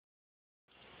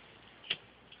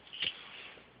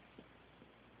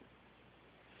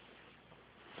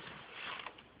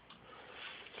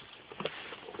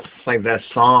It's like that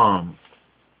psalm.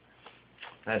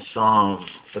 That psalm.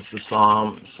 What's the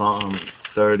psalm? Psalm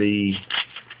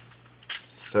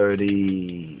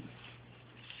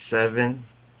 37,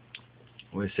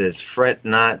 where it says, "Fret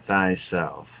not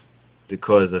thyself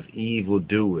because of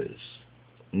evildoers,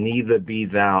 neither be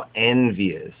thou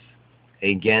envious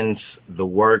against the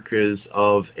workers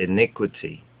of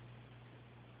iniquity."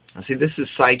 Now see, this is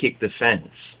psychic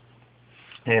defense.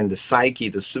 And the psyche,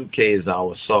 the suke, is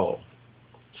our soul.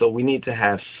 So we need to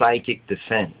have psychic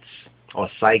defense or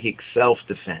psychic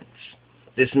self-defense.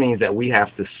 This means that we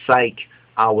have to psych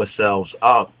ourselves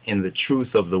up in the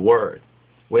truth of the word.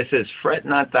 Where it says, "Fret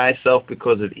not thyself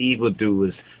because of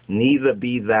evildoers, neither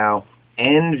be thou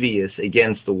envious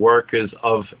against the workers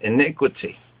of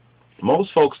iniquity."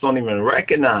 Most folks don't even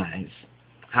recognize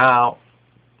how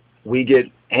we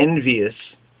get envious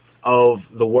of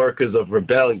the workers of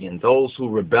rebellion, those who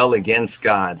rebel against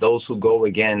God, those who go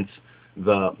against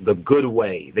the good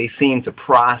way. They seem to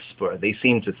prosper. They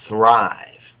seem to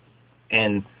thrive.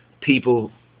 And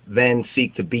people then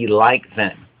seek to be like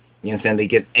them. You understand? They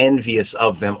get envious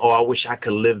of them. "Oh, I wish I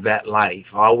could live that life.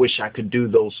 Oh, I wish I could do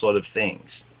those sort of things."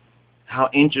 How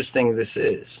interesting this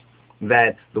is,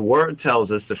 that the word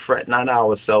tells us to fret not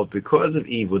ourselves because of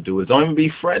evildoers. Don't even be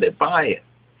fretted by it.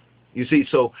 You see,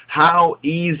 so how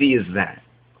easy is that?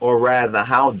 Or rather,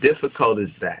 how difficult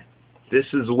is that?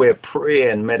 This is where prayer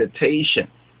and meditation,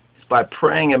 it's by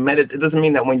praying and meditating. It doesn't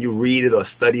mean that when you read it or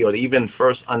study or even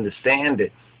first understand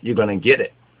it, you're going to get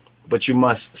it. But you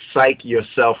must psych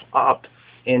yourself up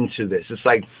into this. It's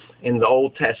like in the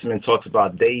Old Testament, it talks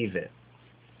about David.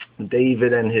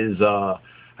 David and his, I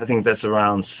think that's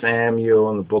around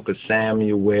Samuel, in the book of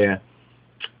Samuel, where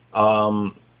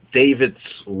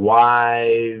David's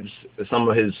wives, some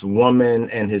of his women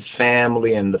and his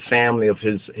family and the family of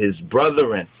his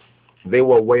brethren, they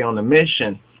were away on a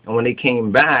mission. And when they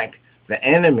came back, the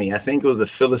enemy, I think it was the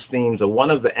Philistines or one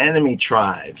of the enemy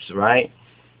tribes, right?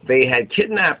 They had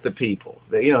kidnapped the people.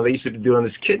 They used to be doing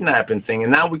this kidnapping thing.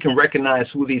 And now we can recognize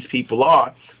who these people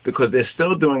are because they're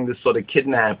still doing this sort of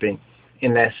kidnapping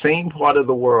in that same part of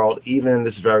the world, even in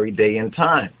this very day and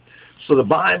time. So the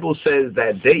Bible says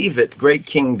that David, great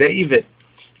King David,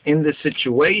 in this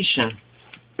situation,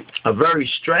 a very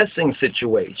stressing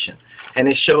situation, and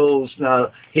it shows,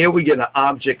 now here we get an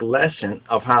object lesson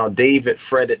of how David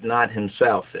fretted not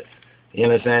himself. You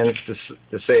understand? To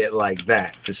say it like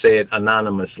that, to say it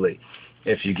anonymously,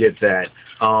 if you get that.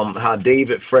 How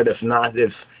David fretteth not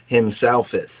if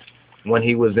himself is when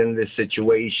he was in this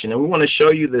situation. And we want to show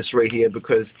you this right here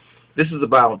because this is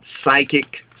about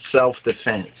psychic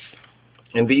self-defense.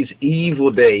 In these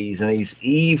evil days and these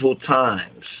evil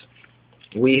times,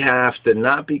 we have to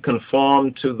not be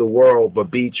conformed to the world, but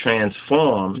be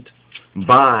transformed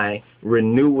by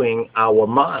renewing our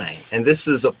mind. And this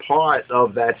is a part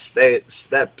of that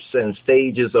steps and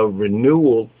stages of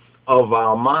renewal of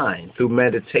our mind through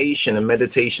meditation. And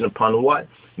meditation upon what?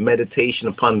 Meditation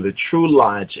upon the true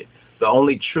logic. The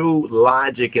only true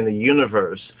logic in the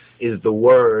universe is the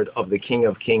word of the King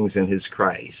of Kings and his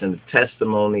Christ, and the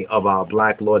testimony of our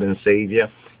black Lord and Savior,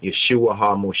 Yeshua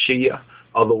HaMoshiach,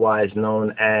 otherwise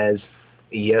known as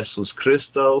Jesus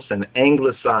Christos, and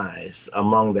anglicized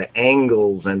among the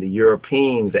Angles and the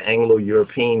Europeans, the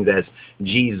Anglo-Europeans, as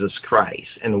Jesus Christ,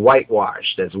 and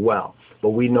whitewashed as well. But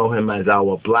we know him as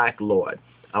our black Lord,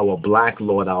 our black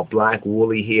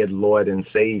woolly-haired Lord and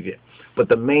Savior. But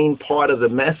the main part of the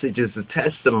message is the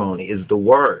testimony, is the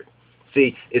word.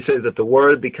 See, it says that the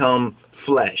word become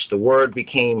flesh. The word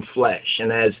became flesh. And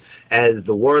as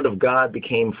the word of God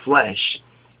became flesh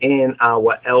in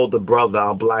our elder brother,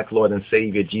 our black Lord and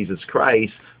Savior, Jesus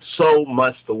Christ, so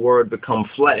must the word become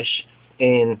flesh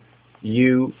in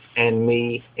you and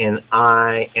me and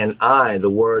I and I. The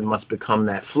word must become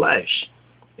that flesh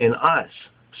in us.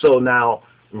 So now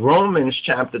Romans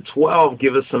chapter 12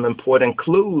 gives us some important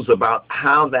clues about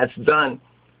how that's done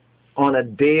on a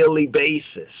daily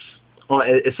basis.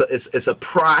 It's a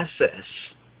process.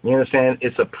 You understand?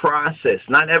 It's a process.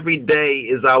 Not every day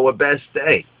is our best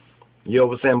day. You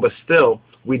understand? But still,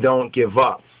 we don't give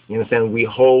up. You understand? We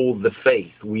hold the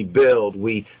faith. We build.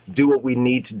 We do what we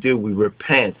need to do. We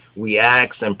repent. We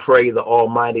ask and pray the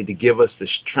Almighty to give us the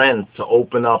strength to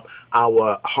open up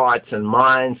our hearts and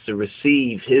minds to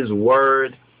receive his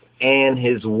word and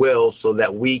his will so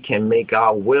that we can make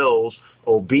our wills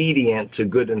obedient to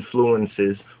good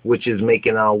influences, which is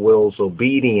making our wills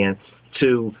obedient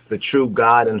to the true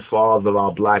God and Father of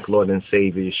our black Lord and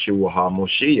Savior, Yeshua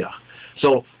HaMoshiach.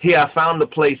 So here I found a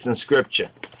place in Scripture,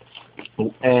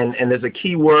 and there's a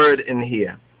key word in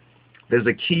here. There's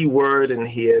a key word in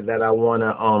here that I want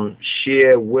to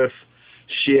share with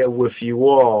share with you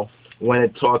all when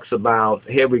it talks about,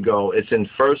 here we go, it's in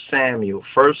 1 Samuel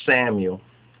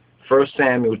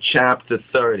chapter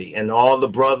 30. And all the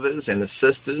brothers and the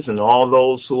sisters and all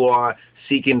those who are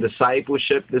seeking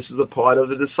discipleship, this is a part of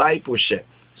the discipleship.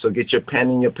 So get your pen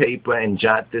and your paper and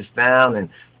jot this down and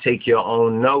take your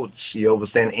own notes, you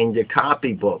understand, in your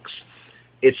copybooks.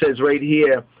 It says right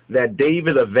here that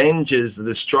David avenges the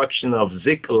destruction of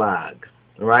Ziklag,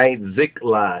 right?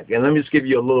 Ziklag. And let me just give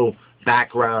you a little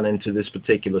background into this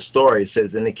particular story. It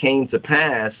says, and it came to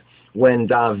pass when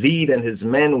David and his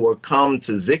men were come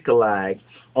to Ziklag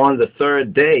on the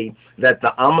third day that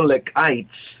the Amalekites,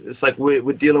 it's like we're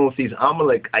dealing with these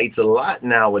Amalekites a lot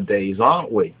nowadays,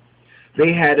 aren't we?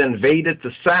 They had invaded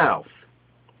the south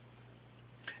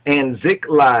and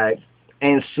Ziklag,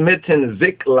 and smitten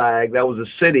Ziklag, that was a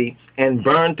city, and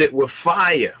burnt it with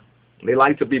fire. They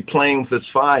like to be playing with this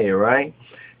fire, right?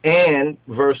 And,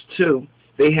 verse 2,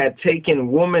 they had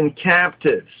taken women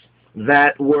captives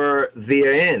that were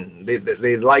therein.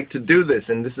 They like to do this,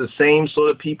 and this is the same sort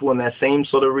of people in that same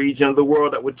sort of region of the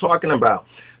world that we're talking about.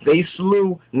 They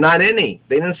slew not any.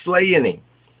 They didn't slay any,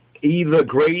 either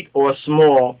great or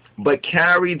small, but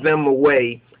carried them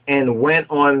away and went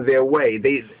on their way.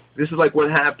 This is like what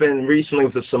happened recently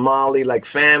with the Somali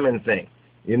famine thing.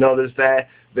 You notice that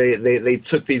they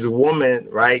took these women,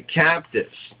 right, captives,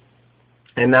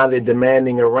 and now they're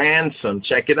demanding a ransom.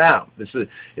 Check it out. It's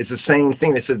the same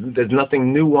thing. It says there's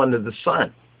nothing new under the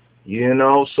sun. You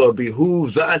know, so it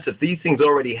behooves us, if these things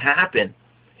already happen,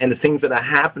 and the things that are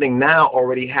happening now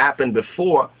already happened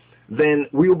before, then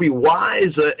we'll be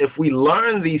wiser if we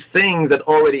learn these things that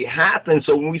already happened,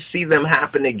 so when we see them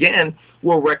happen again,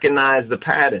 we'll recognize the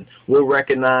pattern. We'll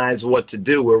recognize what to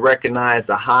do. We'll recognize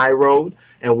the high road,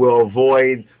 and we'll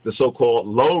avoid the so-called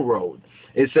low road.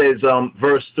 It says,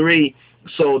 verse 3,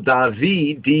 so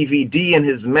David, DVD, and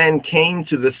his men came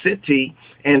to the city,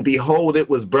 and behold, it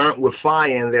was burnt with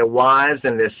fire, and their wives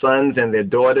and their sons and their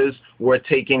daughters were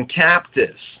taken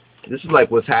captives. This is like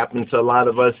what's happened to a lot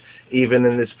of us even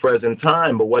in this present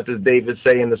time. But what does David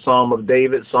say in the Psalm of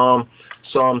David, Psalm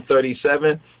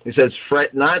 37? He says,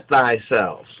 fret not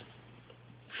thyself.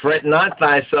 Fret not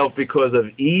thyself because of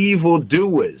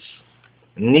evildoers,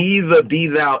 neither be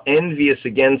thou envious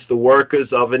against the workers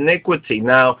of iniquity.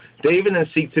 Now, David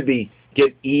didn't seek to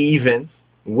get even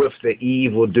with the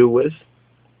evildoers.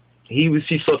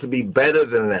 He sought to be better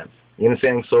than them. You know what I'm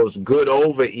saying? So it's good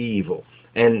over evil.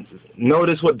 And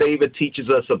notice what David teaches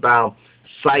us about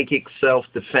psychic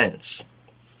self-defense.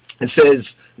 It says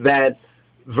that,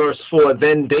 verse 4,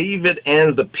 then David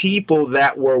and the people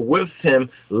that were with him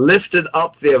lifted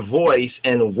up their voice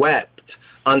and wept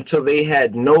until they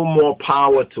had no more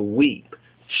power to weep.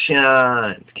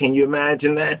 Chant. Can you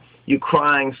imagine that? You're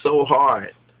crying so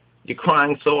hard. You're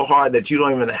crying so hard that you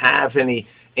don't even have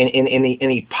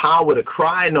any power to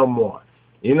cry no more.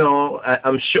 You know,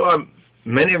 I'm sure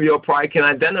many of you probably can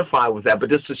identify with that, but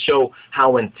just to show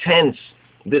how intense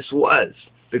this was,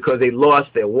 because they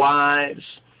lost their wives,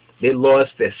 they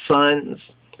lost their sons,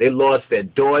 they lost their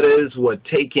daughters, were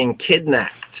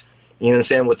kidnapped. You know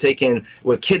what I'm saying?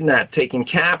 Were kidnapped, taken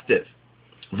captive.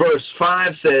 Verse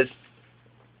 5 says,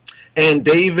 and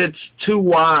David's 2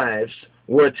 wives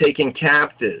were taken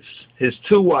captives. His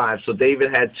 2 wives. So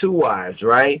David had 2 wives,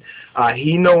 right?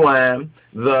 Ahinoam,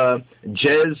 the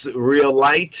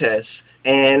Jezreelitess,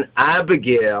 and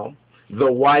Abigail,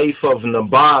 the wife of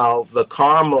Nabal, the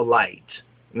Carmelite.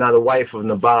 Now, the wife of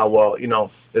Nabal, well, you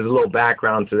know, there's a little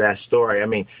background to that story. I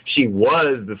mean, she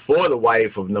was before the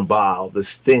wife of Nabal, the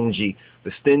stingy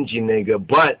nigga,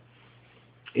 but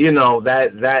you know,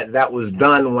 that was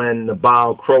done when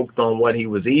Nabal croaked on what he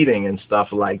was eating and stuff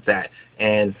like that.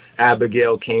 And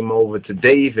Abigail came over to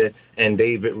David, and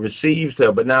David received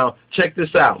her. But now, check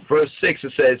this out. Verse 6,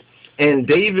 it says, and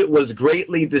David was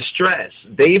greatly distressed.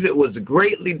 David was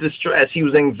greatly distressed. He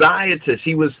was anxietous.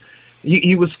 He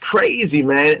was crazy,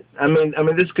 man. I mean,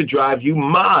 this could drive you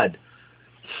mad.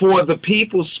 For the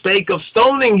people spake of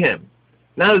stoning him.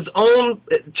 Now,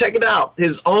 check it out.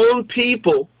 His own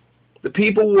people, the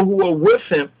people who were with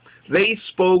him, they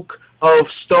spoke of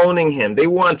stoning him. They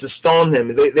wanted to stone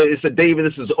him. They said,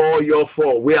 David, this is all your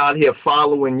fault. We're out here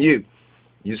following you.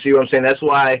 You see what I'm saying? That's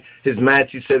why his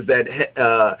Matthew says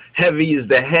that heavy is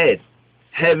the head.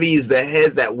 Heavy is the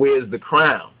head that wears the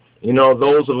crown. You know,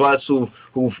 those of us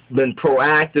who've been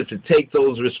proactive to take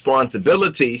those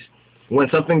responsibilities, when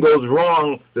something goes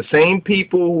wrong, the same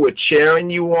people who are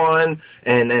cheering you on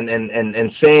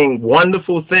and saying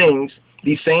wonderful things,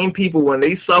 these same people, when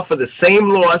they suffer the same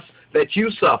loss that you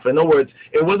suffer. In other words,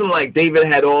 it wasn't like David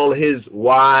had all his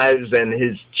wives and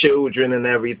his children and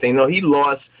everything. No, he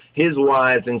lost his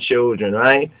wives and children,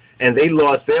 right? And they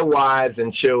lost their wives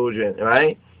and children,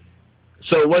 right?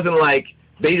 So it wasn't like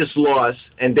they just lost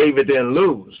and David didn't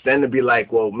lose. Then it'd be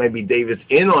like, well, maybe David's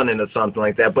in on it or something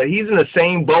like that. But he's in the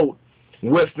same boat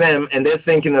with them, and they're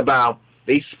thinking about,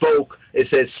 they spoke, it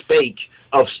says spake,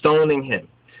 of stoning him,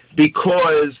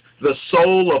 because the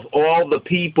soul of all the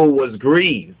people was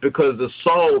grieved, because the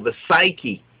soul, the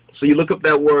psyche. So you look up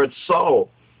that word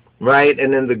soul, right?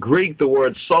 And in the Greek, the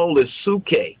word soul is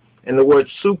suke, and the word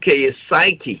suke is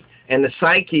psyche. And the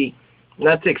psyche,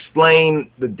 not to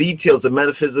explain the details, the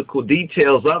metaphysical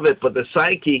details of it, but the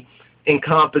psyche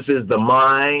encompasses the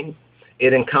mind,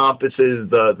 it encompasses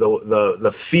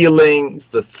the feelings,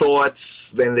 the thoughts,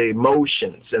 and the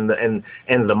emotions, and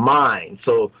the mind.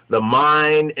 So the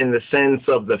mind in the sense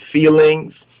of the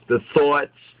feelings, the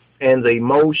thoughts, and the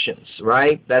emotions,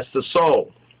 right? That's the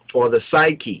soul, or the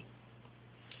psyche.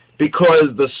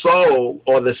 Because the soul,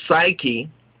 or the psyche,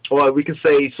 or we could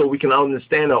say, so we can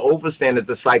understand or overstand it,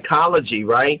 the psychology,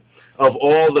 right, of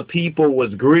all the people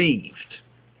was grieved.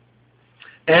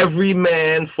 Every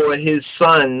man for his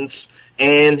sons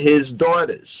and his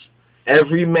daughters,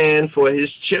 every man for his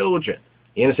children.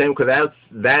 You understand? Because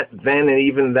that then and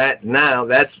even that now,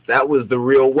 that was the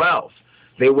real wealth.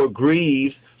 They were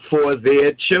grieved for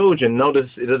their children. Notice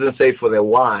it doesn't say for their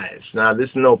wives. Now, this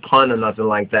is no pun or nothing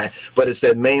like that, but it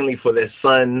said mainly for their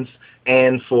sons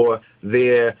and for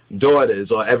their daughters,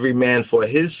 or every man for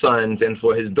his sons and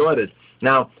for his daughters.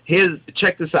 Now,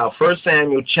 check this out. 1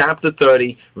 Samuel chapter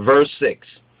 30, verse 6.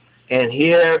 And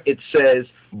here it says,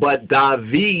 but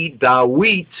David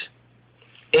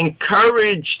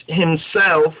encouraged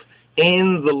himself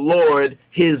in the Lord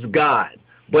his God.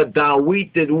 But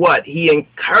David did what? He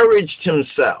encouraged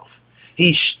himself.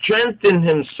 He strengthened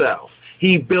himself.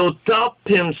 He built up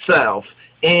himself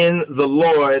in the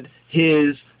Lord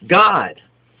his God.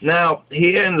 Now,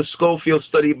 here in the Schofield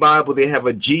Study Bible, they have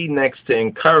a G next to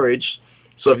encouraged.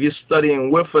 So if you're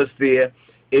studying with us there,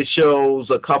 it shows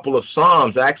a couple of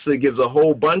Psalms. It actually gives a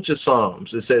whole bunch of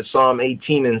Psalms. It says Psalm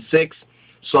 18 and 6,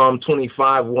 Psalm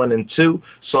 25, 1 and 2,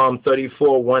 Psalm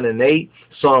 34, 1 and 8,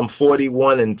 Psalm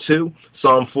 41 and 2,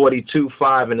 Psalm 42,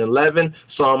 5 and 11,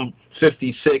 Psalm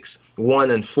 56,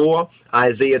 1 and 4,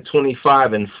 Isaiah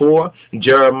 25 and 4,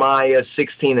 Jeremiah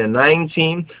 16 and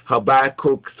 19,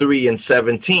 Habakkuk 3 and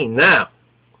 17. Now,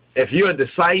 if you're a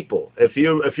disciple, if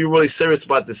you're really serious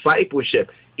about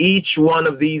discipleship, each one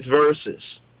of these verses,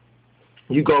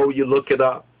 you go, you look it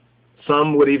up.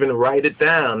 Some would even write it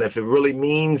down if it really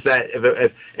means that,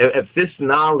 if this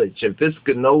knowledge, if this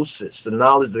gnosis, the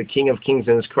knowledge of the King of Kings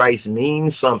and His Christ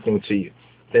means something to you,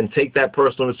 then take that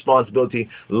personal responsibility.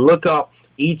 Look up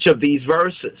each of these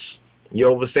verses.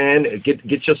 You understand?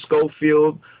 Get your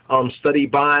Schofield Study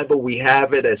Bible. We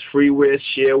have it as freeware,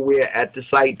 shareware at the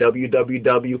site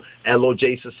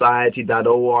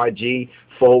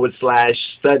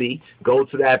www.lojsociety.org/study. Go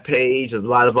to that page. There's a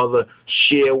lot of other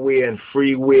shareware and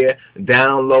freeware.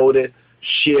 Download it,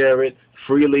 share it.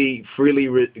 Freely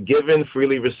given,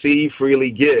 freely receive,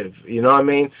 freely give. You know what I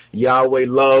mean? Yahweh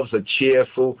loves a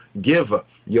cheerful giver.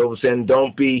 You understand?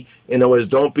 Don't be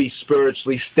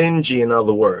spiritually stingy, in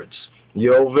other words.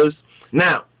 You understand?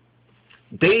 Now,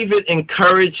 David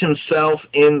encouraged himself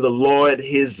in the Lord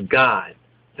his God.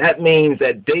 That means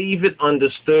that David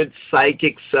understood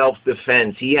psychic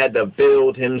self-defense. He had to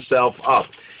build himself up.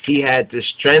 He had to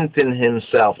strengthen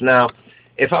himself. Now,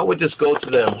 if I would just go to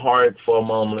the Amharic for a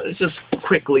moment, let's just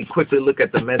quickly look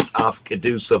at the Metaf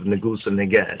Kedus of Negus and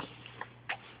Neges.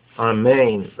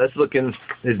 Amen. Let's look in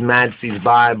His Majesty's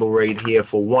Bible right here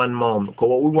for one moment. Because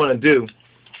what we want to do,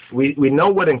 we know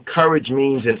what encourage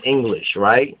means in English,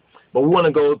 right? But we want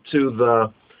to go to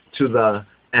the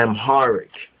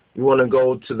Amharic. We want to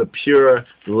go to the pure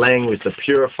language, the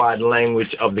purified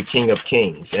language of the King of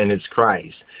Kings and His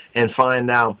Christ, and find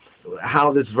out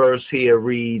how this verse here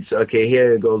reads. Okay,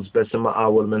 here it goes. Besama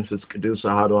awal Memphis Kedusa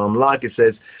Hado Amlak. It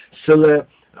says, Sila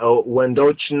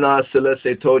wendochna sila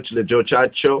setoch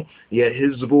lejochacho ye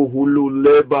hizbu hulu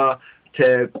leba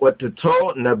te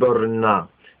kwatato neberna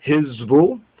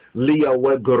hizbu liya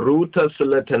wegaruta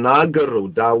sila tenagaru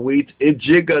Dawit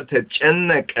ijiga te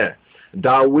chenneke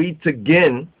Dawit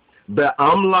again be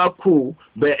amlaku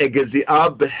be egezia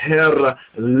beher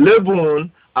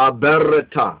libun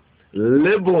aberta.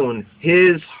 Libun,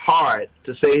 his heart,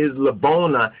 to say his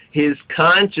labona, his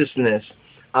consciousness,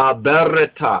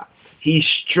 aberta. He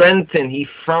strengthened, he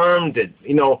firmed it.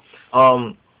 You know,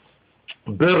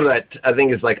 biret, I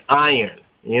think is like iron,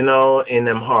 you know, in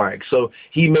Amharic. So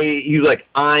he was like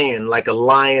iron, like a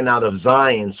lion out of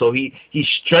Zion. So he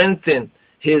strengthened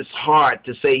his heart,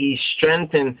 to say he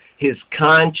strengthened his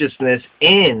consciousness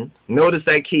in, notice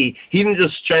that key, he didn't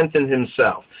just strengthen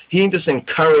himself. He didn't just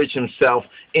encourage himself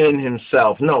in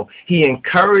himself. No, he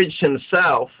encouraged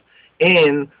himself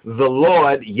in the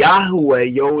Lord, Yahweh,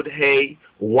 Yod-He,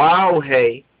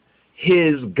 Waw-He,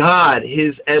 his God,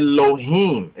 his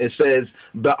Elohim. It says,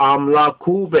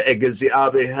 Ba'amlaku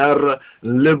be'egezi'abeher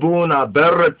libuna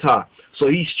berata. So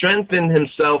he strengthened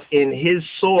himself in his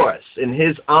source, in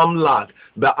his Amlak,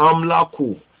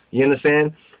 Ba'amlaku. You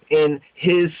understand? In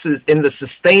the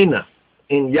sustainer,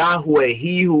 in Yahweh,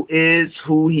 he who is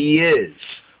who he is,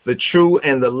 the true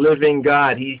and the living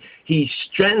God. He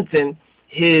strengthened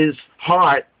his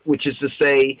heart, which is to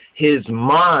say his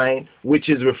mind, which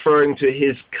is referring to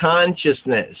his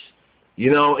consciousness.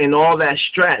 You know, in all that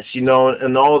stress, you know,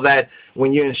 and all that,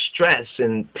 when you're in stress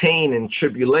and pain and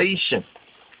tribulation,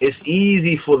 it's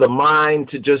easy for the mind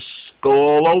to just go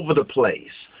all over the place.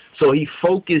 So he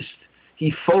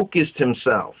focused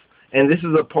himself. And this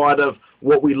is a part of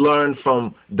what we learned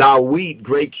from Dawid,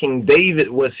 great King David,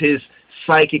 was his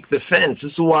psychic defense.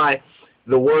 This is why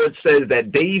the word says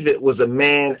that David was a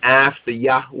man after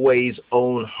Yahweh's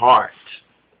own heart.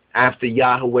 After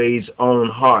Yahweh's own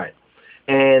heart.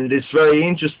 And it's very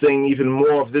interesting, even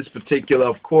more of this particular,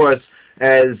 of course,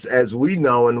 as we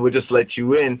know, and we'll just let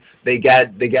you in, they got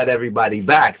everybody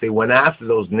back. They went after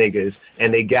those niggers,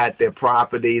 and they got their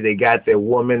property, they got their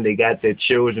woman, they got their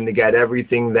children, they got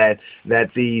everything that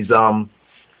these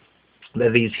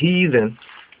heathen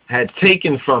had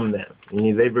taken from them.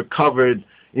 And they recovered,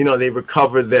 you know, they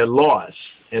recovered their loss,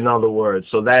 in other words.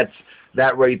 So that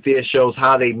right there shows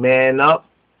how they man up.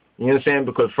 You understand?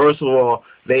 Because first of all,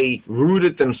 they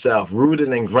rooted and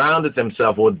grounded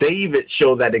themselves. Well, David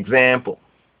showed that example,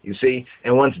 you see.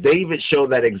 And once David showed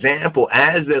that example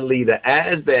as their leader,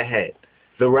 as their head,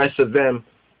 the rest of them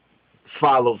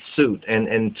followed suit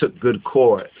and took good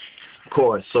course.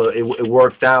 So it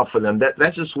worked out for them.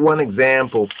 That's just one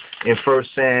example in 1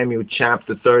 Samuel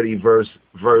chapter 30, verse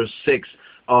 6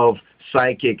 of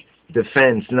psychic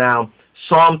defense. Now,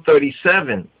 Psalm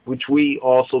 37, which we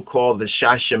also call the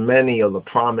Shashameni, or the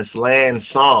Promised Land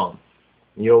Psalm,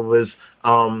 you know,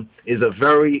 is a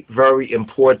very, very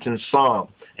important psalm.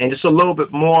 And just a little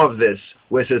bit more of this,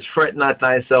 where it says, "Fret not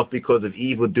thyself because of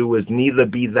evildoers, neither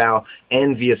be thou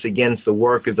envious against the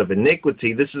workers of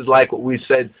iniquity." This is like what we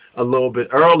said a little bit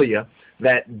earlier,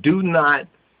 that do not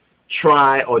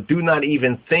try or do not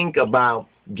even think about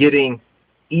getting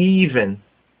even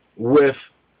with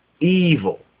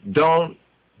evil. Don't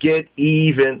get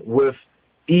even with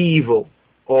evil,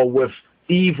 or with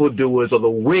evildoers, or the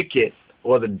wicked,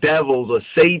 or the devils, or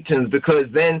Satans, because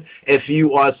then if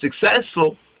you are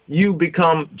successful, you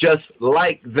become just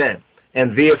like them.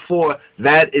 And therefore,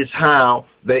 that is how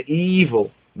the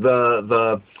evil,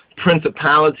 the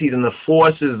principalities and the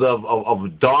forces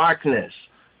of darkness,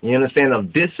 you understand,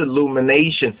 of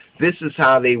disillumination, this is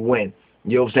how they win.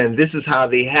 You know what I'm saying? This is how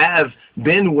they have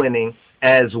been winning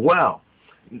as well.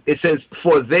 It says,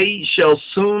 "For they shall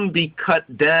soon be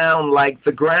cut down like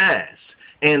the grass,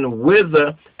 and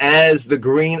wither as the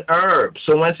green herb."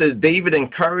 So when it says David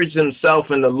encouraged himself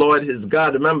in the Lord his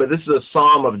God, remember, this is a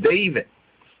psalm of David.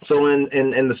 So in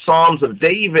the Psalms of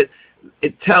David,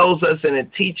 it tells us and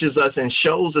it teaches us and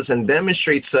shows us and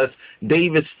demonstrates us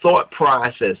David's thought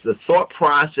process, the thought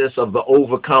process of the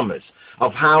overcomers,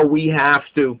 of how we have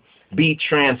to be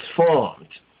transformed,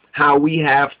 how we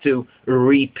have to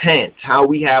repent, how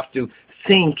we have to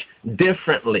think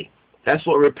differently. That's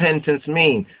what repentance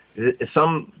means.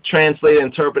 Some translate and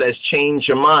interpret as change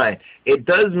your mind. It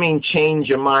does mean change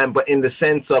your mind, but in the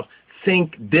sense of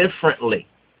think differently.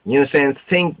 You understand?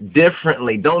 Think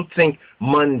differently. Don't think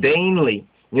mundanely.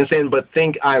 You understand? But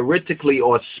think iritically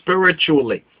or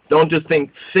spiritually. Don't just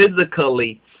think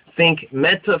physically. Think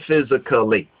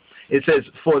metaphysically. It says,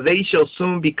 "For they shall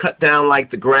soon be cut down like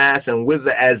the grass and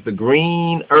wither as the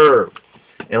green herb."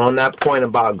 And on that point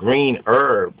about green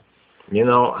herb, you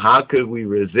know, how could we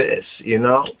resist, you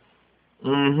know?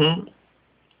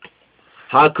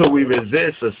 How could we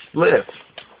resist a split?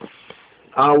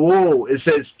 It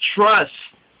says, "Trust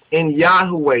in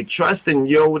Yahweh." Trust in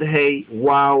Yod-He,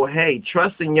 Waw-He.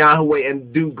 Trust in Yahweh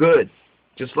and do good.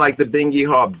 Just like the Bingy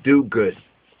harp, do good.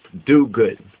 Do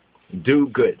good. Do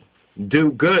good.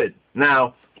 Do good.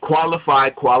 Now,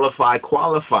 qualify.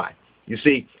 You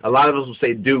see, a lot of us will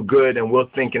say do good, and we'll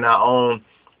think in our own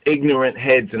ignorant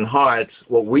heads and hearts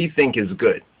what we think is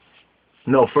good.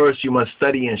 No, first you must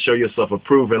study and show yourself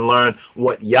approved and learn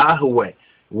what Yahweh,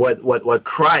 what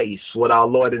Christ, what our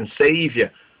Lord and Savior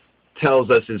tells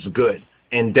us is good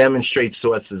and demonstrates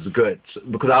to us is good.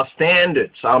 Because our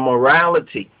standards, our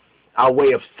morality, our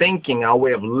way of thinking, our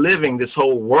way of living, this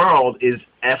whole world is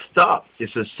effed up.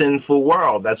 It's a sinful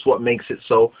world. That's what makes it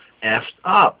so effed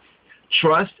up.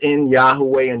 Trust in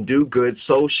Yahweh and do good,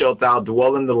 so shalt thou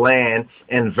dwell in the land,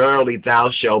 and verily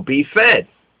thou shalt be fed.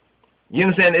 You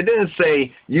understand? It didn't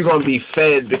say you're going to be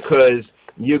fed because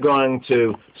you're going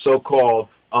to so-called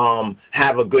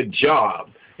have a good job.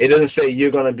 It doesn't say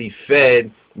you're going to be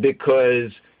fed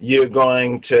because you're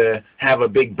going to have a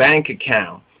big bank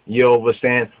account. You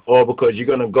understand? Or because you're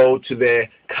going to go to their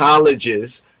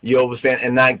colleges, you understand,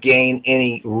 and not gain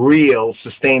any real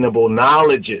sustainable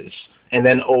knowledges and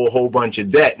then owe a whole bunch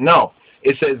of debt. No.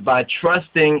 It says by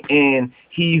trusting in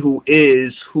he who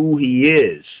is who he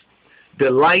is.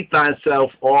 Delight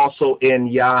thyself also in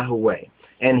Yahweh,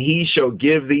 and he shall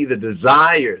give thee the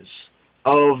desires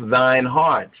of thine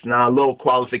heart. Now, a little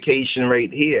qualification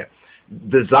right here.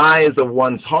 Desires of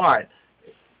one's heart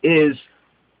is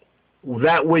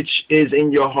that which is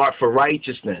in your heart for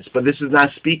righteousness. But this is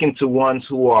not speaking to ones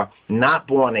who are not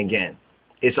born again.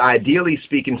 It's ideally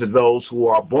speaking to those who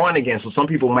are born again. So some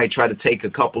people might try to take a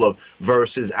couple of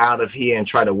verses out of here and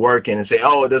try to work in and say,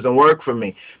 oh, it doesn't work for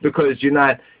me, because you're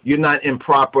not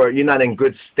in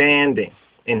good standing,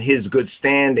 in his good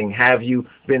standing. Have you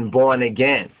been born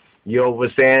again? You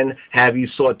understand? Have you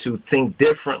sought to think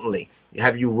differently?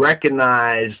 Have you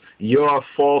recognized your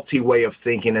faulty way of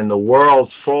thinking and the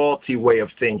world's faulty way of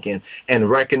thinking, and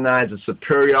recognize the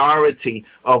superiority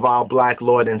of our black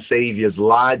Lord and Savior's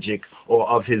logic or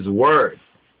of his word?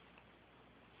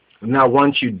 Now,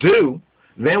 once you do,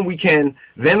 then we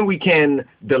can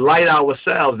delight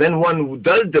ourselves. Then one who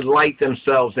does delight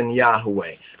themselves in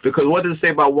Yahweh. Because what does it say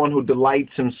about one who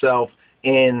delights himself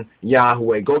in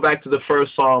Yahweh? Go back to the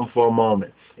first Psalm for a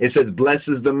moment. It says, blessed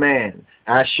is the man,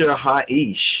 Asher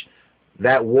Ha'ish,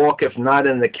 that walketh not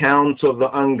in the counsel of the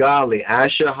ungodly,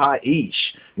 Asher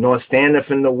Ha'ish, nor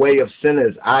standeth in the way of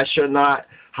sinners, Asher not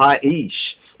Ha'ish,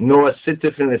 nor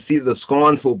sitteth in the seat of the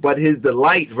scornful, but his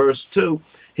delight, verse 2,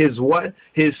 his what?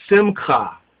 His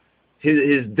simcha,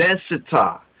 his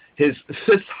desita, his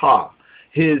fisha,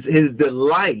 his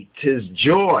delight, his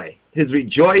joy, his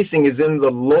rejoicing is in the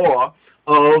law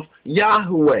of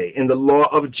Yahweh, in the law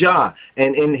of Jah,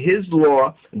 and in his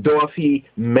law doth he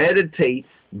meditate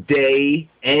day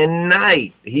and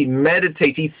night. He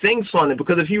meditates, he thinks on it,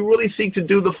 because if you really seek to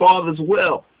do the Father's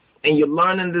will and you're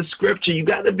learning this scripture, you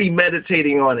got to be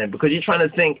meditating on it, because you're trying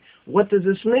to think, what does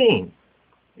this mean?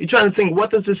 You're trying to think,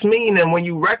 what does this mean? And when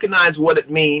you recognize what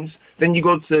it means, then you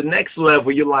go to the next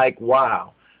level. You're like,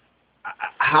 wow,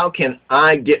 how can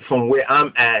I get from where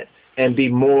I'm at and be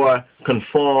more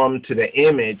conformed to the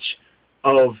image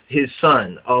of his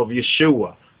son, of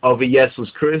Yeshua, of Jesus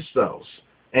Christos?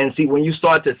 And see, when you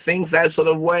start to think that sort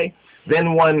of way,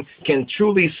 then one can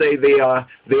truly say they are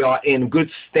in good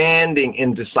standing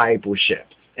in discipleship.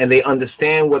 And they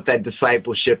understand what that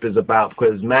discipleship is about,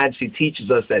 because His Majesty teaches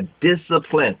us that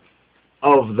discipline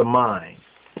of the mind.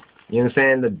 You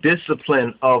understand? The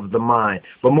discipline of the mind.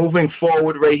 But moving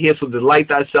forward right here, so delight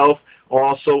thyself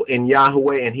also in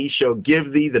Yahweh, and he shall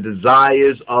give thee the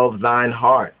desires of thine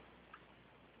heart.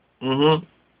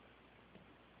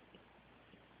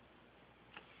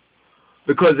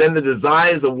 Because then the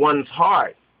desires of one's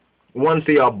heart, once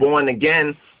they are born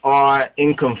again, are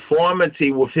in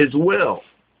conformity with his will.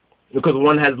 Because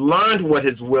one has learned what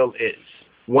his will is.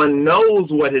 One knows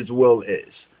what his will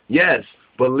is. Yes,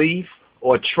 belief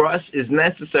or trust is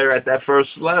necessary at that first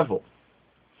level.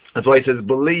 That's why he says,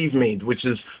 believe me, which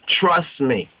is trust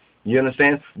me. You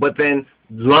understand? But then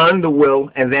learn the will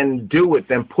and then do it,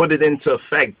 then put it into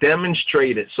effect,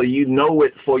 demonstrate it so you know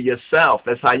it for yourself.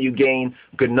 That's how you gain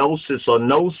gnosis or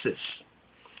gnosis.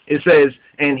 It says,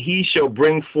 and he shall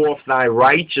bring forth thy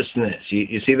righteousness.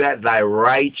 You see that? Thy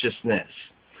righteousness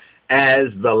as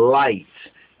the light,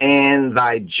 and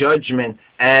thy judgment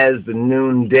as the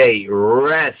noonday.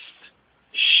 Rest,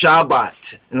 Shabbat,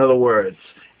 in other words,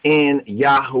 in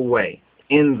Yahweh,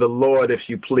 in the Lord, if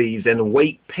you please, and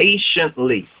wait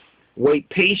patiently. Wait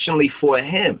patiently for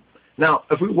him. Now,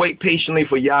 if we wait patiently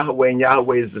for Yahweh, and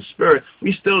Yahweh is the Spirit,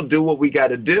 we still do what we got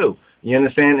to do. You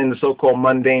understand? In the so-called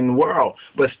mundane world.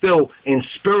 But still, in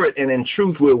spirit and in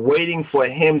truth, we're waiting for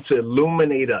him to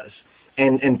illuminate us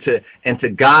and to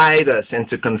guide us and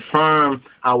to confirm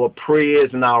our prayers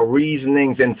and our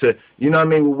reasonings and to, you know what I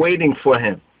mean? We're waiting for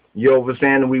him. You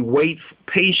understand? We wait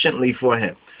patiently for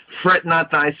him. Fret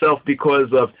not thyself because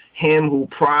of him who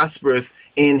prospereth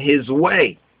in his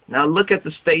way. Now look at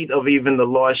the state of even the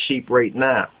lost sheep right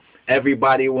now.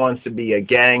 Everybody wants to be a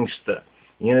gangster.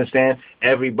 You understand?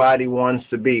 Everybody wants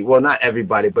to be, well, not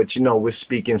everybody, but you know, we're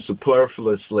speaking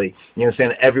superfluously. You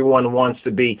understand? Everyone wants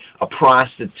to be a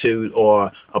prostitute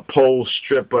or a pole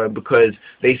stripper because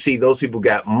they see those people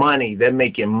got money. They're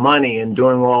making money and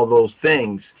doing all those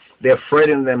things. They're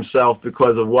fretting themselves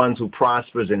because of ones who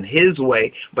prospers in his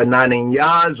way, but not in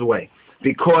Yah's way,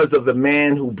 because of the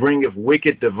man who bringeth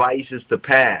wicked devices to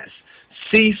pass.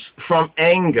 Cease from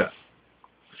anger.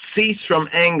 Cease from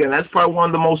anger. And that's probably one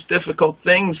of the most difficult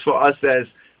things for us as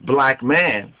black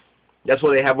men. That's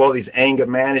why they have all these anger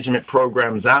management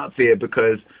programs out there,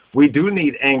 because we do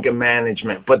need anger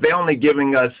management, but they're only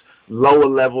giving us lower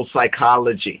level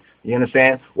psychology. You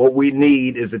understand? What we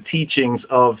need is the teachings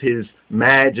of his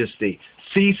majesty.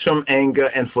 Cease from anger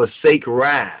and forsake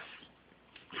wrath.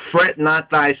 Fret not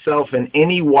thyself in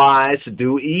any wise to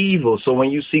do evil. So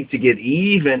when you seek to get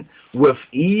even with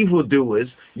evildoers,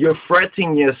 you're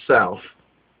fretting yourself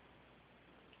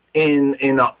in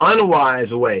an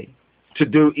unwise way to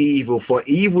do evil. For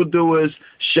evildoers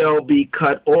shall be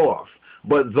cut off.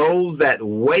 But those that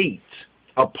wait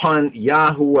upon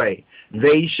Yahweh,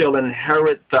 they shall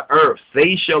inherit the earth.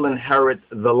 They shall inherit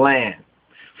the land.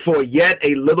 For yet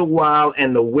a little while,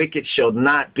 and the wicked shall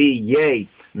not be. Yea,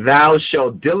 thou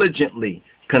shalt diligently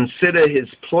consider his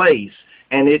place,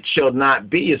 and it shall not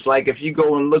be. It's like if you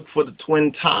go and look for the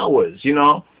Twin Towers, you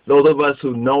know, those of us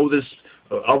who know this,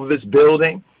 of this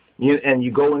building, and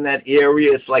you go in that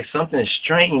area, it's like something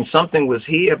strange. Something was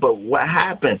here, but what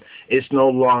happened? It's no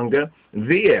longer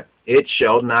there. It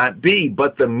shall not be.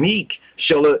 But the meek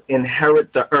shall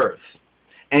inherit the earth,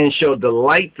 and shall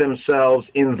delight themselves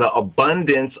in the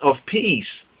abundance of peace.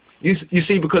 You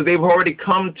see, because they've already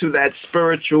come to that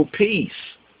spiritual peace.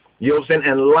 You know what I'm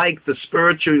saying? And like the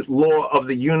spiritual law of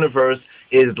the universe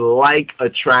is like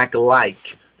attract like.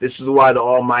 This is why the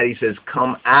Almighty says,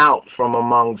 come out from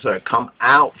amongst her. Come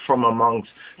out from amongst,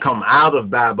 come out of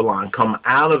Babylon. Come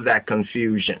out of that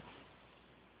confusion.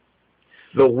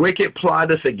 The wicked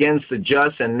plotteth against the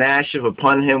just, and gnasheth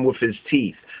upon him with his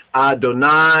teeth.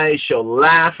 Adonai shall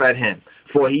laugh at him,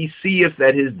 for he seeth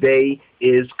that his day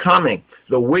is coming.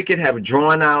 The wicked have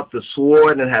drawn out the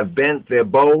sword and have bent their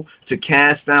bow to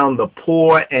cast down the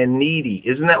poor and needy.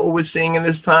 Isn't that what we're seeing in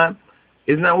this time?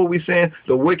 Isn't that what we're saying?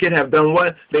 The wicked have done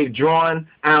what? They've drawn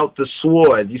out the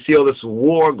sword. You see all this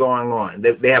war going on.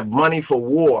 They have money for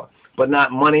war, but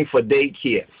not money for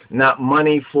daycare, not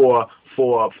money for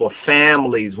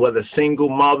families, whether single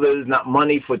mothers, not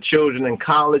money for children in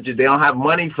colleges. They don't have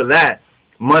money for that.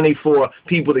 Money for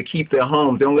people to keep their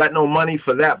homes. They don't got no money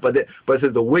for that. But it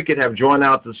says the wicked have drawn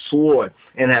out the sword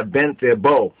and have bent their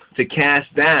bow to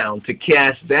cast down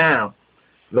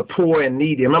the poor and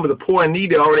needy. Remember, the poor and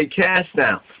needy are already cast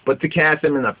down, but to cast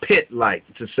them in a pit, like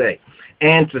to say,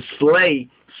 and to slay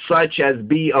such as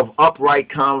be of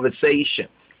upright conversation,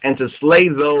 and to slay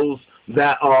those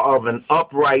that are of an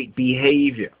upright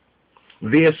behavior.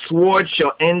 Their sword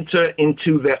shall enter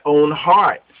into their own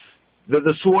heart.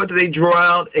 The sword that they draw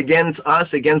out against us,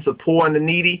 against the poor and the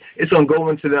needy, it's going to go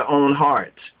into their own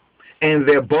hearts. And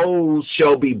their bows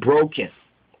shall be broken.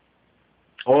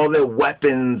 All their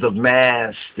weapons of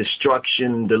mass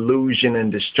destruction, delusion,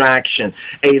 and distraction.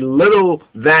 A little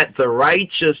that the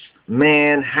righteous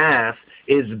man hath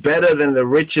is better than the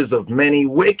riches of many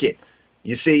wicked.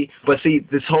 You see, but see,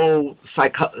 this whole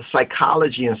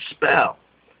psychology and spell,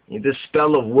 this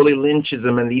spell of Willie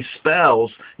Lynchism and these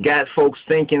spells got folks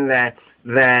thinking that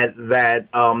their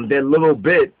little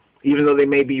bit, even though they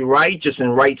may be righteous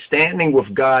and right standing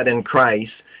with God and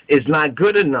Christ, is not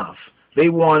good enough. They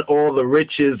want all the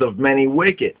riches of many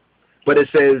wicked. But it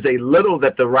says, a little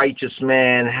that the righteous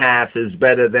man hath is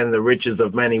better than the riches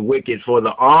of many wicked, for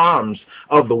the arms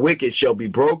of the wicked shall be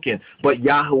broken, but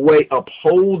Yahweh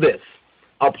upholdeth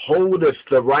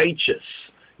the righteous.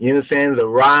 You understand? The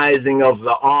rising of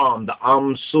the arm, the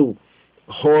Amsu,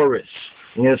 Horus.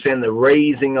 You understand? The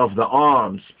raising of the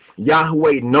arms.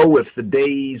 Yahweh knoweth the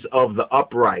days of the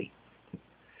upright,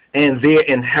 and their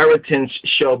inheritance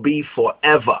shall be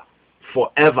forever.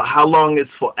 Forever. How long is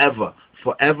forever?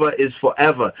 Forever is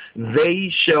forever. They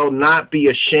shall not be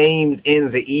ashamed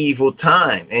in the evil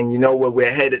time. And you know where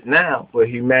we're headed now, where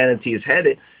humanity is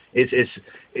headed. This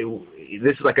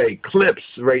is like an eclipse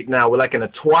right now. We're like in a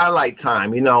twilight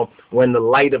time, you know, when the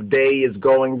light of day is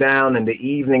going down and the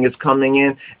evening is coming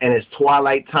in, and it's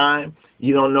twilight time.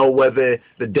 You don't know whether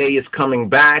the day is coming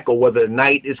back or whether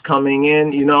night is coming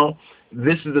in, you know.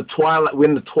 This is the twilight. We're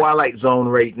in the twilight zone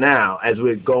right now as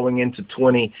we're going into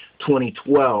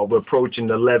 2012. We're approaching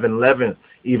the 11/11,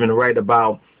 even right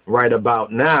about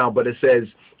now. But it says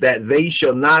that they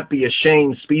shall not be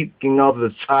ashamed, speaking of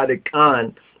the Tzaddik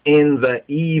Khan, in the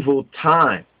evil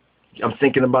time. I'm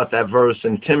thinking about that verse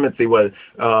in Timothy, what is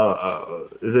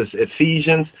this,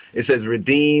 Ephesians? It says,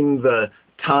 redeem the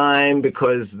time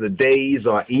because the days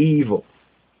are evil.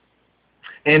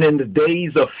 And in the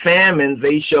days of famine,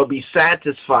 they shall be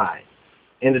satisfied.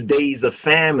 In the days of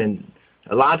famine.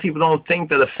 A lot of people don't think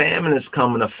that a famine is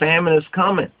coming. A famine is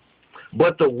coming.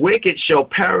 But the wicked shall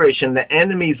perish, and the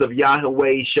enemies of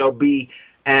Yahweh shall be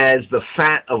as the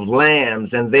fat of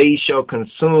lambs, and they shall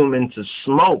consume into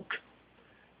smoke.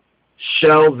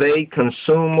 Shall they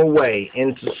consume away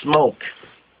into smoke?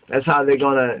 That's how they're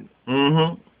going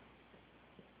to,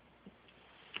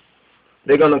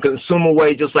 they're going to consume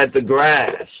away just like the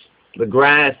grass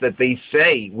that they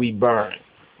say we burn.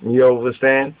 You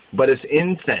understand? But it's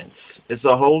incense. It's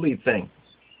a holy thing.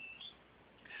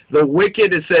 The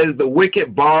wicked, it says, the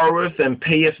wicked borroweth and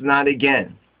payeth not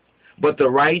again, but the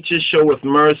righteous showeth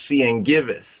mercy and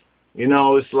giveth. You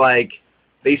know, it's like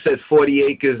they said 40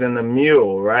 acres and a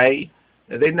mule, right?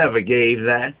 They never gave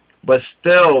that. But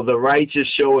still, the righteous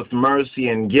showeth mercy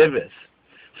and giveth.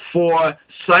 For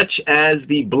such as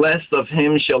be blessed of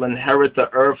him shall inherit the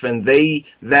earth, and they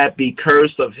that be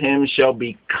cursed of him shall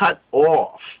be cut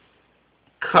off.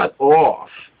 Cut off.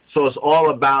 So it's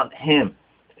all about him.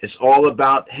 It's all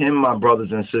about him, my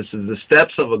brothers and sisters. The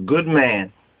steps of a good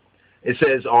man, it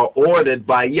says, are ordered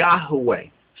by Yahweh.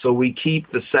 So we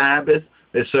keep the Sabbath.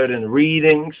 There's certain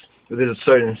readings. There's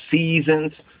certain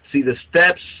seasons. See, the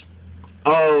steps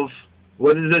of,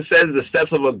 what does it say? The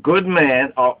steps of a good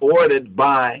man are ordered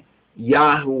by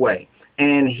Yahweh.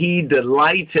 And he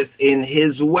delighteth in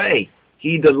his way.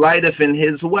 He delighteth in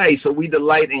his way. So we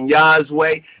delight in Yah's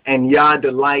way, and Yah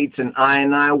delights in I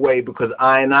and I way, because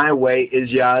I and I way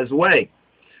is Yah's way.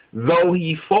 Though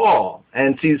he fall,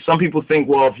 and see, some people think,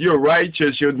 well, if you're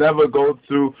righteous, you'll never go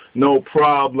through no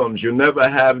problems. You'll never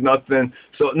have nothing.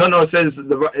 So, no, it says,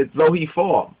 though he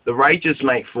fall, the righteous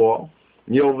might fall.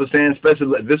 You understand?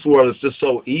 Especially this world is just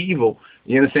so evil.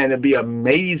 You understand? It'd be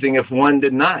amazing if one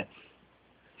did not.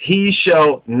 He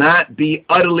shall not be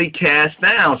utterly cast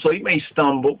down. So he may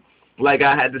stumble. Like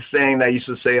I had this saying that I used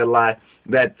to say a lot,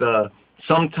 that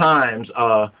sometimes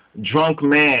a drunk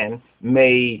man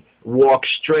may walk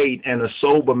straight and a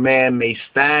sober man may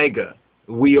stagger.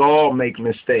 We all make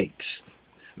mistakes.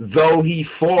 Though he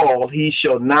fall, he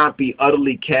shall not be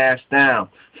utterly cast down.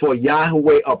 For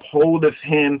Yahweh upholdeth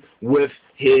him with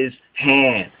his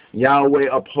hand. Yahweh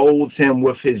upholds him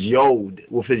with his yod,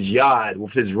 with his yod,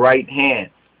 with his right hand,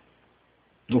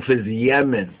 with his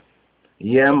yemen.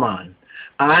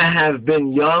 I have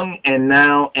been young and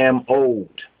now am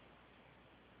old.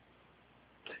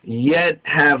 Yet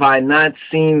have I not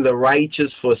seen the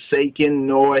righteous forsaken,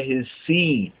 nor his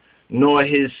seed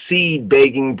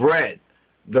begging bread.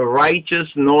 The righteous,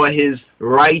 nor his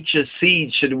righteous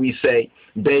seed, should we say,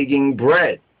 begging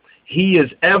bread. He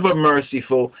is ever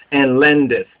merciful and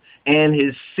lendeth, and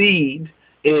his seed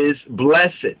is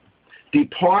blessed.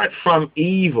 Depart from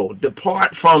evil.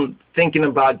 Depart from thinking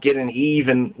about getting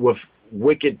even with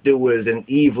wicked doers and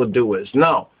evil doers.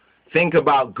 No. Think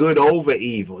about good over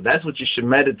evil. That's what you should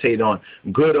meditate on.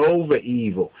 Good over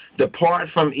evil. Depart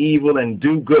from evil and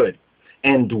do good,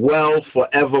 and dwell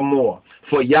forevermore.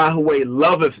 For Yahweh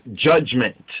loveth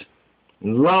judgment.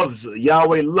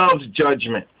 Yahweh loves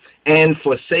judgment, and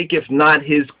forsaketh not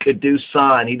his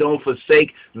Kedusan. He don't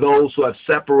forsake those who have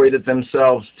separated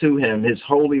themselves to him, his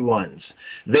holy ones.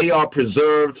 They are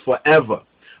preserved forever.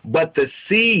 But the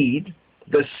seed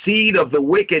of the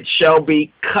wicked shall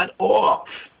be cut off.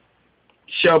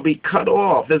 Shall be cut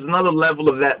off. There's another level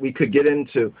of that we could get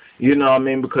into, you know what I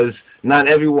mean, because not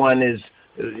everyone is,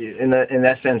 in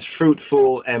that sense,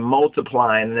 fruitful and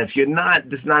multiplying. And if you're not,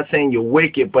 it's not saying you're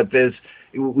wicked, but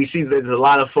we see there's a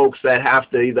lot of folks that have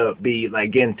to either be,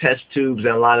 like, getting test tubes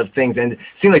and a lot of things, and it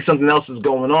seems like something else is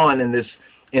going on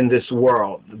in this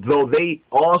world. Though they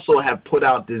also have put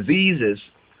out diseases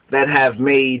that have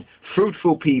made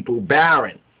fruitful people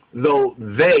barren, though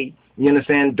they, you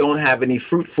understand, don't have any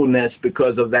fruitfulness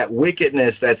because of that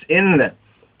wickedness that's in them.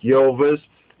 Yovas.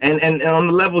 And on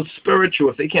the level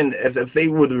spiritual, if they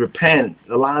would repent,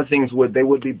 a lot of things they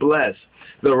would be blessed.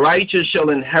 The righteous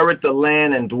shall inherit the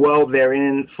land and dwell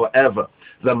therein forever.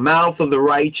 The mouth of the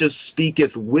righteous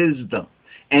speaketh wisdom,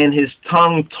 and his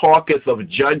tongue talketh of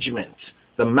judgment.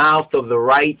 The mouth of the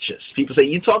righteous. People say,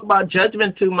 you talk about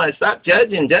judgment too much. Stop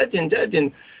judging.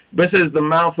 But it says the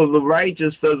mouth of the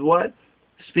righteous does what?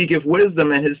 Speaketh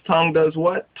wisdom, and his tongue does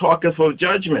what? Talketh of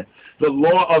judgment. The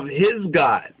law of his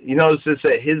God. You notice it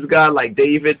said his God, like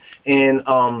David in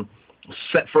 1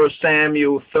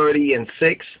 Samuel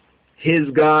 30:6. His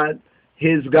God,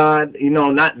 you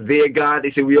know, not their God. They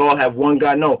say we all have one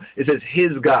God. No, it says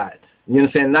his God. You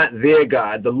understand? Not their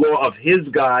God. The law of his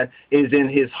God is in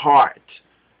his heart.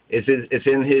 It's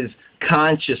in his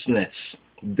consciousness.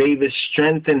 David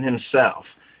strengthened himself.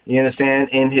 You understand?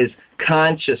 In his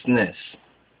consciousness,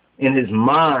 in his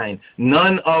mind.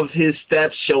 None of his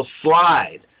steps shall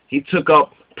slide. He took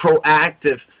up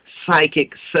proactive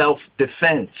psychic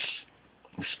self-defense.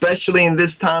 Especially in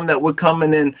this time that we're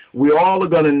coming in, we all are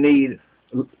going to need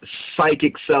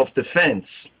psychic self-defense.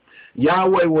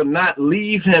 Yahweh will not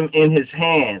leave him in his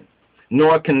hand,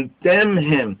 nor condemn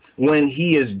him when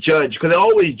he is judged. Because they're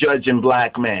always judging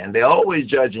black man. They're always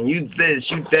judging you this,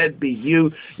 you deadbeat,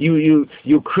 you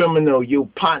criminal, you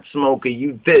pot smoker,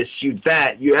 you this, you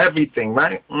that, you everything,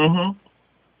 right?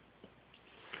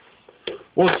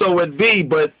 Well, so it be,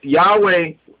 but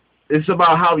Yahweh, it's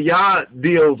about how Yah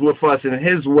deals with us in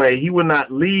his way. He will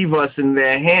not leave us in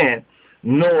their hand,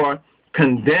 nor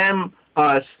condemn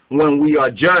us when we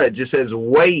are judged. It says,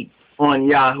 wait on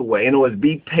Yahweh. In other words,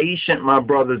 be patient, my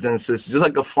brothers and sisters. Just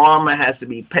like a farmer has to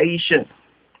be patient,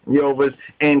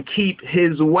 and keep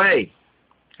his way.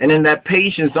 And in that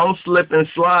patience, don't slip and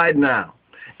slide now.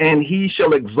 And he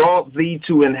shall exalt thee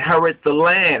to inherit the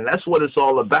land. That's what it's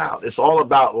all about. It's all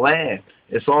about land.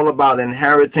 It's all about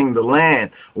inheriting the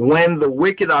land. When the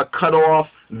wicked are cut off,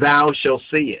 thou shalt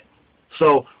see it.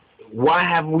 So why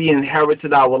have we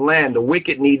inherited our land? The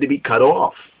wicked need to be cut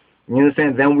off. You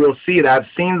understand? Then we'll see it. I've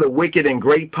seen the wicked in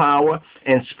great power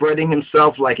and spreading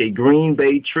himself like a green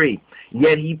bay tree.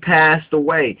 Yet he passed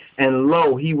away, and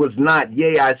lo, he was not.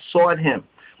 Yea, I sought him,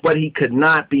 but he could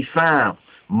not be found.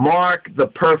 Mark the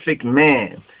perfect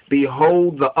man.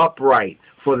 Behold the upright.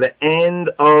 For the end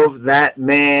of that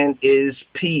man is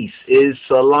peace, is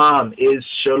salam, is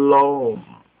shalom.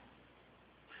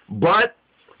 But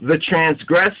the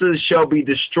transgressors shall be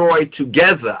destroyed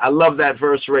together. I love that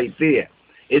verse right there.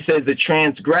 It says the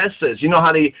transgressors. You know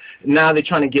how they're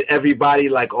trying to get everybody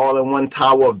like all in one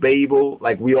Tower of Babel,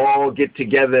 like we all get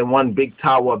together in one big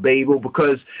Tower of Babel,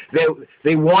 because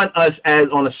they want us as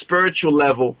on a spiritual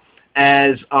level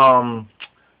as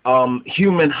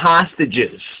human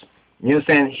hostages. You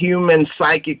understand? Human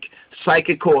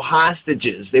psychical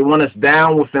hostages. They want us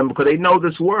down with them because they know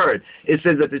this word. It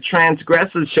says that the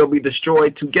transgressors shall be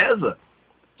destroyed together.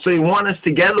 So they want us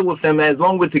together with them. As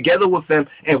long as we're together with them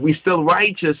and we still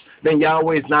righteous, then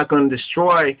Yahweh is not going to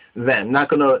destroy them.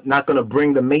 Not going to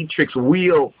bring the matrix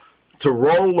wheel to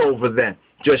roll over them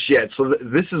just yet. So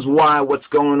this is why what's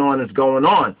going on is going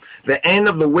on. The end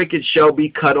of the wicked shall be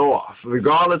cut off.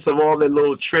 Regardless of all their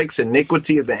little tricks,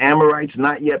 iniquity of the Amorites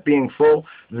not yet being full,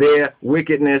 their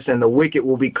wickedness and the wicked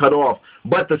will be cut off.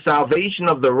 But the salvation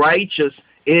of the righteous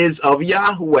is of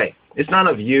Yahweh. It's not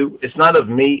of you. It's not of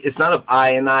me. It's not of I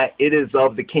and I. It is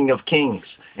of the King of Kings.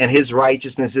 And his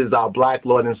righteousness is our black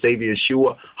Lord and Savior,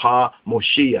 Yeshua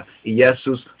HaMoshiach,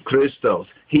 Jesus Christos.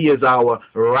 He is our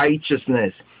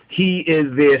righteousness. He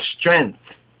is their strength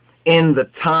in the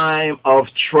time of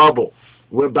trouble.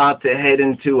 We're about to head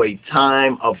into a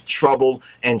time of trouble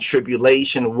and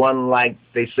tribulation, one like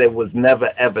they said was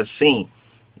never ever seen.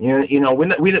 You know,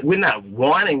 we're not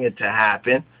wanting it to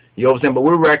happen. You know what I'm saying? But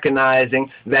we're recognizing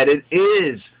that it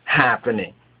is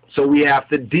happening. So we have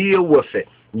to deal with it.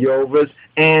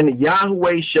 And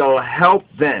Yahweh shall help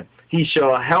them. He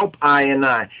shall help I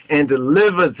and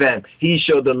deliver them. He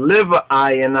shall deliver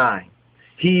I.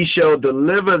 He shall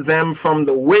deliver them from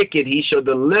the wicked. He shall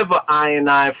deliver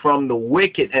I from the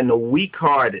wicked and the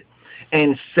weak-hearted,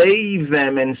 and save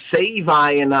them and save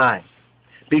I,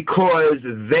 because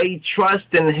they trust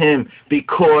in him,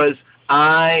 because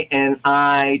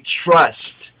I trust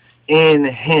in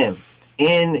him,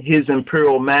 in his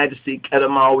imperial majesty,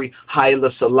 Kedamawi,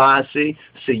 Haile Selassie,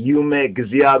 Seyume,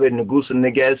 Gziabe, Negusa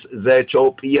Neges,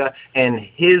 Zethiopia, and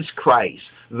his Christ,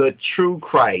 the true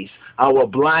Christ, our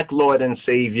black Lord and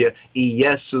Savior,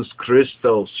 Jesus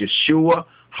Christos, Yeshua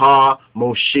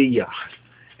HaMoshiach.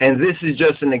 And this is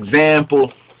just an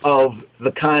example of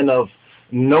the kind of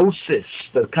gnosis,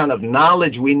 the kind of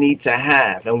knowledge we need to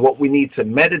have and what we need to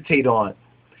meditate on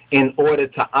in order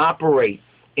to operate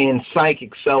in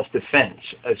psychic self-defense,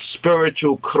 a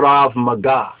spiritual Krav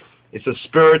Maga. It's a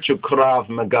spiritual Krav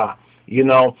Maga. You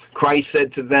know, Christ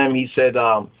said to them, he said,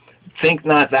 think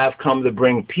not that I've come to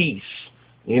bring peace,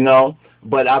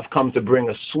 but I've come to bring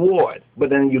a sword. But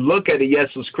then you look at it,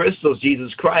 Jesus Christos,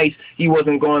 Jesus Christ, he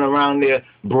wasn't going around there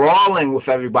brawling with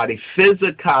everybody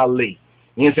physically.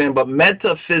 You know what I'm saying? But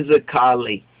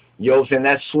metaphysically. You know what I'm saying?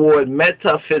 That sword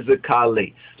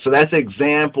metaphysically. So that's an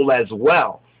example as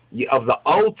well of the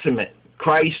ultimate.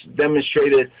 Christ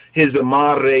demonstrated his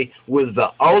Amare was the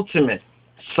ultimate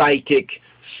psychic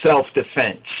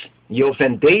self-defense. You know what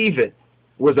I'm saying? David,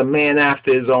 was a man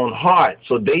after his own heart.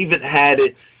 So David had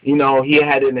it, he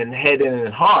had it in head and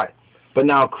in heart. But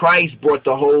now Christ brought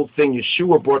the whole thing,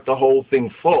 Yeshua brought the whole thing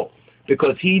full,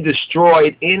 because he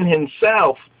destroyed in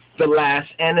himself the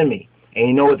last enemy. And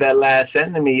you know what that last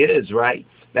enemy is, right?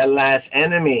 That last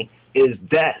enemy is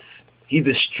death. He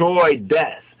destroyed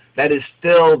death. That is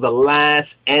still the last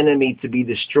enemy to be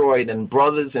destroyed. And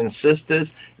brothers and sisters,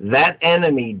 that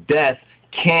enemy, death,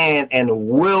 can and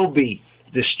will be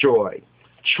destroyed.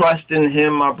 Trust in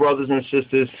him, my brothers and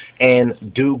sisters,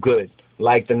 and do good.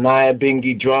 Like the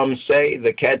Nyabingi drums say,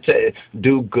 the Kete,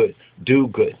 do good, do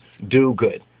good, do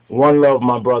good. One love,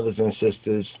 my brothers and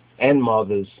sisters and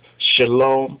mothers.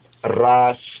 Shalom,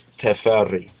 Ras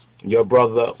Teferi. Your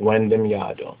brother, Wendem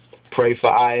Yado. Pray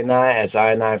for I and I as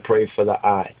I and I pray for the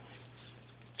I.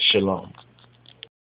 Shalom.